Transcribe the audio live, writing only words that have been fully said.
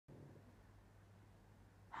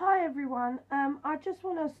Hi everyone, I just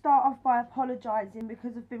want to start off by apologising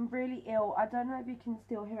because I've been really ill. I don't know if you can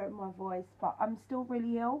still hear it in my voice, but I'm still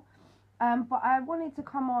really ill. But I wanted to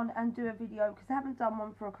come on and do a video because I haven't done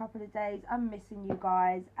one for a couple of days. I'm missing you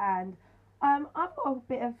guys, and I've got a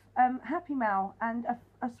bit of Happy Mail and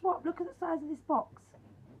a swap. Look at the size of this box.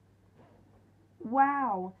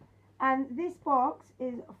 Wow. And this box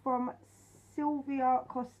is from Sylvia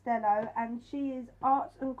Costello, and she is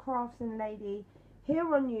arts and crafting lady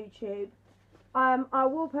here on YouTube. I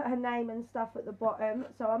will put her name and stuff at the bottom,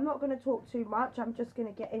 so I'm not going to talk too much. I'm just going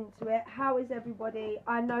to get into it. How is everybody?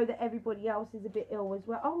 I know that everybody else is a bit ill as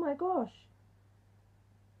well. Oh my gosh.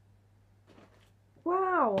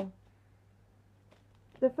 Wow.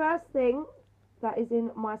 The first thing that is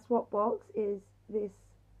in my swap box is this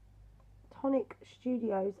Tonic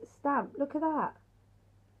Studios stamp. Look at that.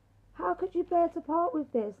 How could you bear to part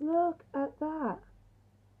with this? Look at that.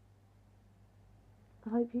 I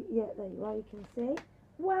hope you, yeah, there you are, you can see.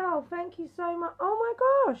 Wow, thank you so much. Oh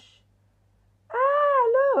my gosh.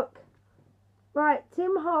 Ah, look. Right,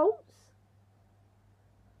 Tim Holtz.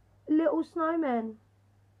 Little snowmen.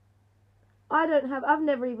 I've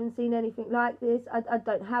never even seen anything like this. I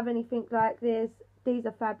don't have anything like this. These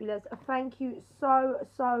are fabulous. Thank you so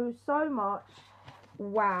much.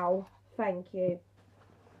 Wow, thank you.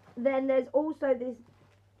 Then there's also this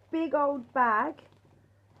big old bag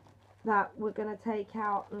that we're going to take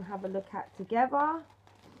out and have a look at together.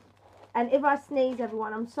 And if I sneeze,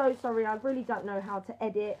 everyone, I'm so sorry. I really don't know how to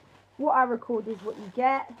edit. What I record is what you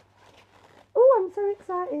get. Oh, I'm so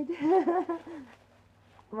excited.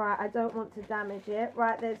 Right, I don't want to damage it.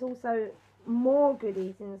 Right, there's also more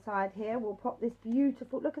goodies inside here. We'll pop this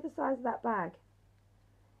beautiful, look at the size of that bag.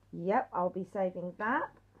 Yep, I'll be saving that.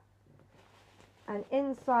 And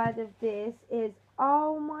inside of this is,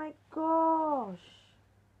 oh my gosh.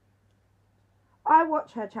 I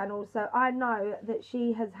watch her channel, so I know that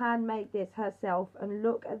she has handmade this herself. And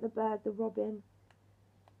look at the bird, the robin.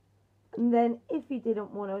 And then if you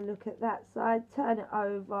didn't want to look at that side, turn it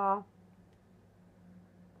over.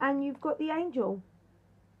 And you've got the angel.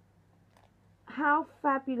 How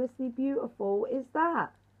fabulously beautiful is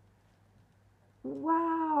that?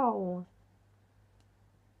 Wow.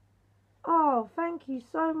 Oh, thank you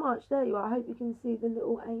so much. There you are. I hope you can see the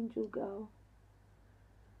little angel girl.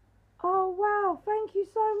 Oh, wow. Thank you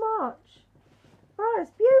so much. Oh, it's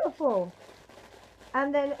beautiful.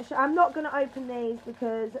 And then I'm not going to open these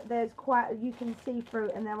because there's quite, you can see through,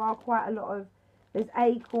 and there are quite a lot of, there's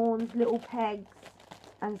acorns, little pegs,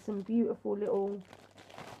 and some beautiful little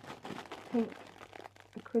pink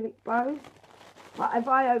acrylic bows. But if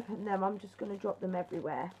I open them, I'm just going to drop them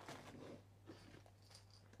everywhere.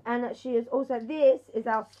 And she is also, this is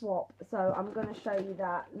our swap, so I'm going to show you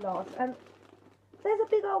that last. And there's a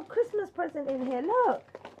big old Christmas present in here, look.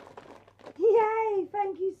 Yay,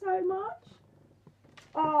 thank you so much.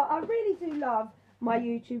 Oh, I really do love my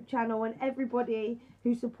YouTube channel and everybody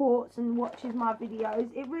who supports and watches my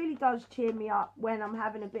videos. It really does cheer me up when I'm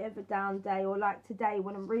having a bit of a down day, or like today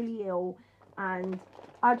when I'm really ill, and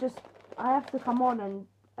I have to come on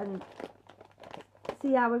and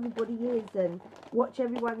see how everybody is and watch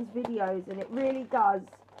everyone's videos, and it really does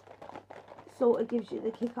sort of gives you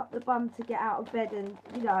the kick up the bum to get out of bed and,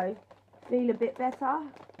 you know, feel a bit better,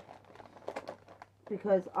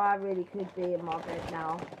 because I really could be in my bed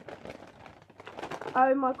now.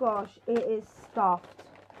 Oh my gosh, it is stuffed.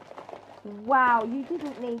 Wow, you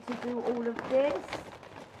didn't need to do all of this.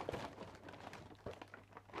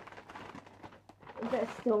 There's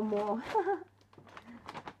still more.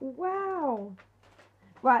 Wow.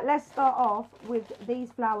 Right, let's start off with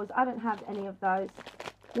these flowers. I don't have any of those.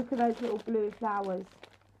 Look at those little blue flowers.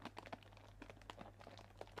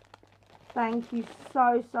 Thank you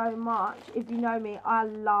so much. If you know me, I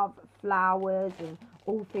love flowers and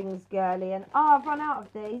all things girly. And oh, I've run out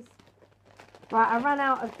of these. Right, I ran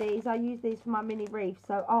out of these. I use these for my mini wreath,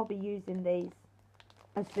 so I'll be using these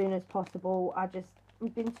as soon as possible. I've been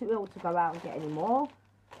too ill to go out and get any more.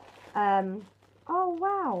 Oh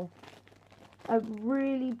wow, a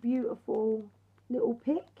really beautiful little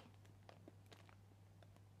pick.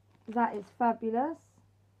 That is fabulous.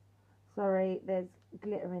 Sorry, there's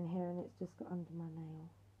glitter in here and it's just got under my nail.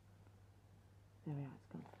 There we are, it's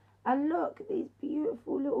gone. And look, these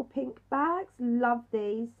beautiful little pink bags. Love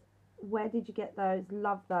these. Where did you get those?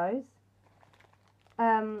 Love those.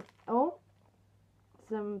 Oh,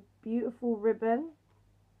 some beautiful ribbon.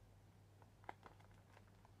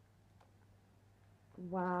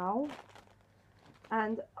 Wow.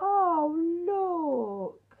 And oh,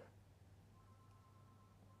 look.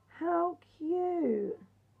 How cute.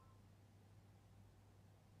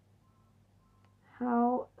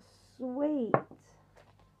 How sweet.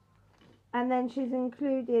 And then she's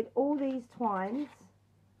included all these twines.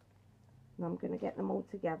 And I'm going to get them all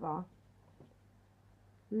together.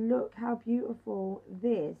 Look how beautiful.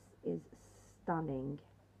 This is stunning.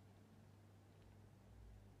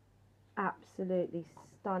 Absolutely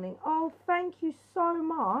stunning. Oh, thank you so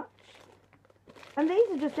much. And these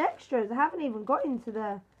are just extras. I haven't even got into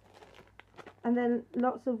the... And then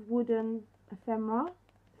lots of wooden ephemera.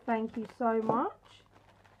 Thank you so much.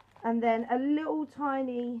 And then a little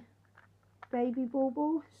tiny baby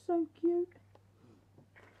bauble. So cute.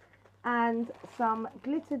 And some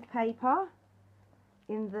glittered paper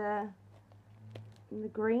in the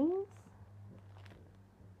greens.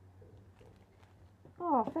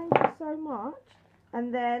 Oh, thank you so much.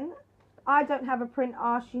 And then I don't have a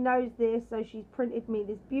printer. She knows this, so she's printed me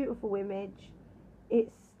this beautiful image.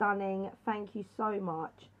 It's stunning. Thank you so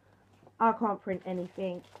much. I can't print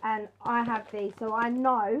anything, and I have these, so I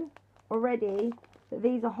know already that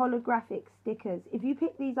these are holographic stickers. If you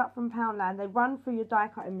pick these up from Poundland, they run through your die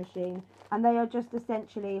cutting machine, and they are just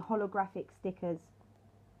essentially holographic stickers.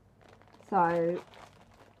 So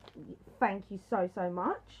thank you so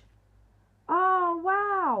much. Oh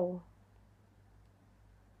wow.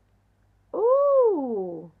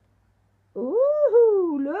 Ooh,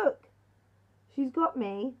 ooh, look, she's got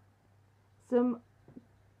me some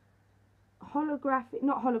holographic,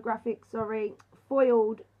 not holographic, sorry,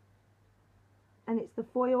 foiled, and it's the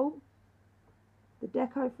foil, the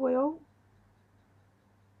deco foil,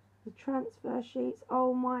 the transfer sheets.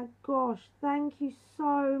 Oh my gosh, thank you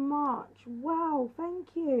so much. Wow, thank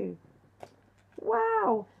you.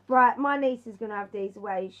 Wow. Right, my niece is going to have these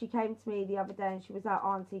away. She came to me the other day and she was like,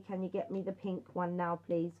 Auntie, can you get me the pink one now,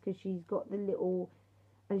 please? Because she's got the little...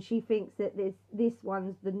 And she thinks that this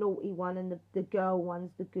one's the naughty one and the girl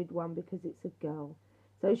one's the good one because it's a girl.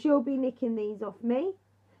 So she'll be nicking these off me.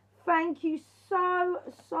 Thank you so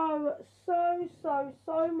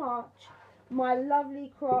much, my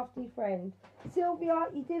lovely crafty friend. Sylvia,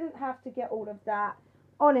 you didn't have to get all of that.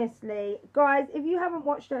 Honestly, guys, if you haven't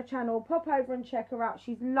watched her channel, pop over and check her out.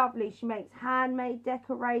 She's lovely. She makes handmade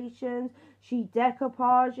decorations. She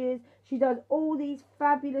decoupages. She does all these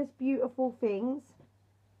fabulous, beautiful things.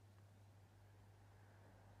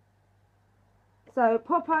 So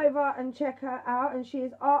pop over and check her out. And she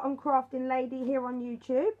is Art and Crafting Lady here on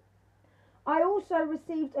YouTube. I also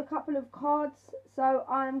received a couple of cards. So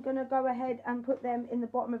I'm going to go ahead and put them in the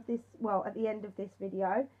bottom of this, well, at the end of this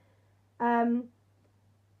video.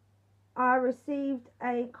 I received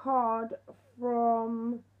a card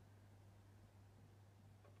from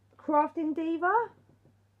Crafting Diva,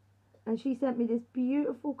 and she sent me this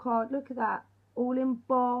beautiful card. Look at that, all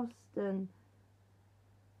embossed, and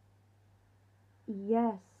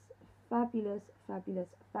yes, fabulous, fabulous,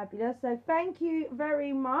 fabulous. So thank you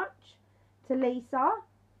very much to Lisa.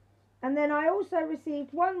 And then I also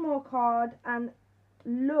received one more card, and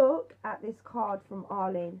look at this card from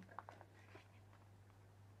Arlene.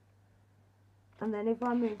 And then if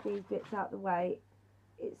I move these bits out the way,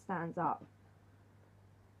 it stands up.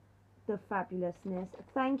 The fabulousness.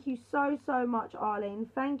 Thank you so much, Arlene.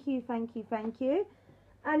 Thank you, thank you, thank you.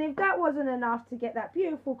 And if that wasn't enough to get that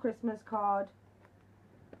beautiful Christmas card,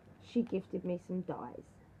 she gifted me some dies.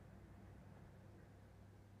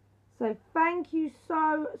 So thank you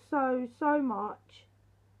so much.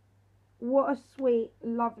 What a sweet,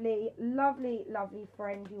 lovely, lovely, lovely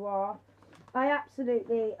friend you are. I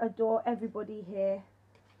absolutely adore everybody here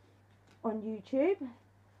on YouTube.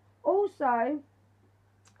 Also,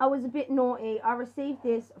 I was a bit naughty. I received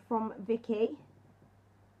this from Vicky.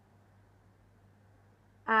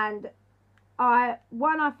 And I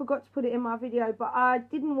forgot to put it in my video, but I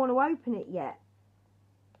didn't want to open it yet.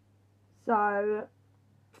 So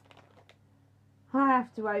I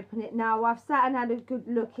have to open it now. I've sat and had a good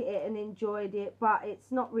look at it and enjoyed it, but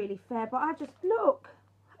it's not really fair. But I just, look,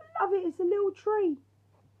 I love it. It's a little tree.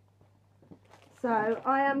 So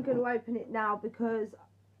I am going to open it now because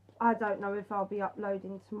I don't know if I'll be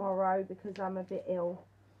uploading tomorrow because I'm a bit ill.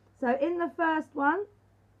 So in the first one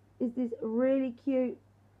is this really cute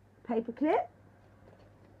paper clip.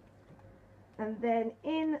 And then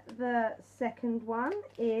in the second one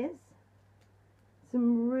is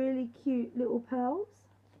some really cute little pearls.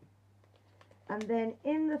 And then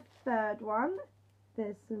in the third one,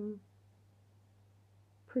 there's some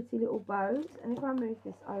pretty little bows. And if I move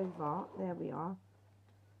this over, there we are.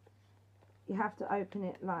 You have to open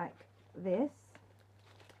it like this.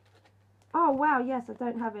 Oh wow, yes, I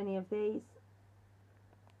don't have any of these.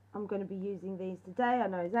 I'm going to be using these today. I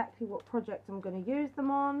know exactly what project I'm going to use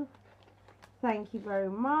them on. Thank you very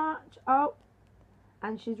much. Oh,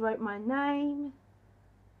 and she's wrote my name.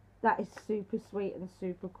 That is super sweet and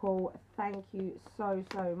super cool. Thank you so,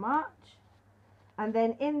 so much. And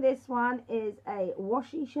then in this one is a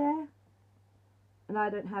washi share. And I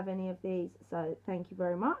don't have any of these, so thank you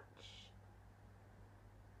very much.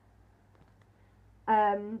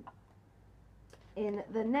 In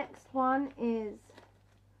the next one is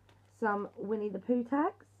some Winnie the Pooh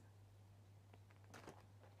tags.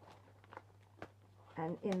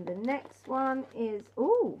 And in the next one is,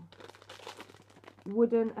 ooh,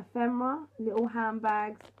 wooden ephemera, little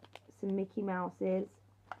handbags, some Mickey Mouses.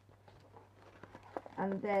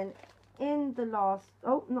 And then in the last,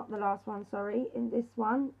 oh, not the last one, sorry, in this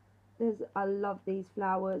one, I love these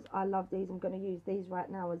flowers. I love these. I'm going to use these right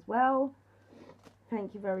now as well.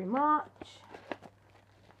 Thank you very much.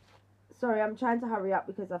 Sorry, I'm trying to hurry up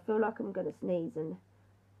because I feel like I'm going to sneeze. And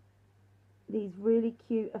these really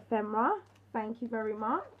cute ephemera. Thank you very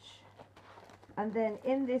much. And then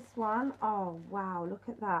in this one, oh wow, look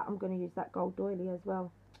at that. I'm going to use that gold doily as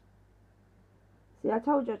well. See, I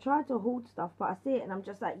told you I tried to hoard stuff, but I see it and I'm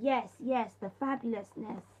just like, yes, yes, the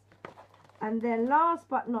fabulousness. And then last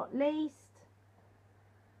but not least,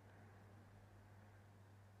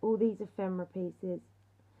 all these ephemera pieces.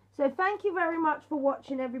 So thank you very much for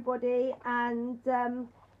watching, everybody. And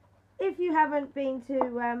if you haven't been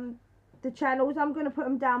to the channels, I'm going to put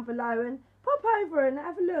them down below, and pop over and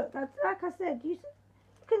have a look. Like I said, you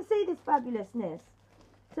can see this fabulousness.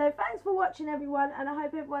 So thanks for watching, everyone, and I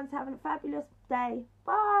hope everyone's having a fabulous day.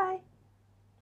 Bye.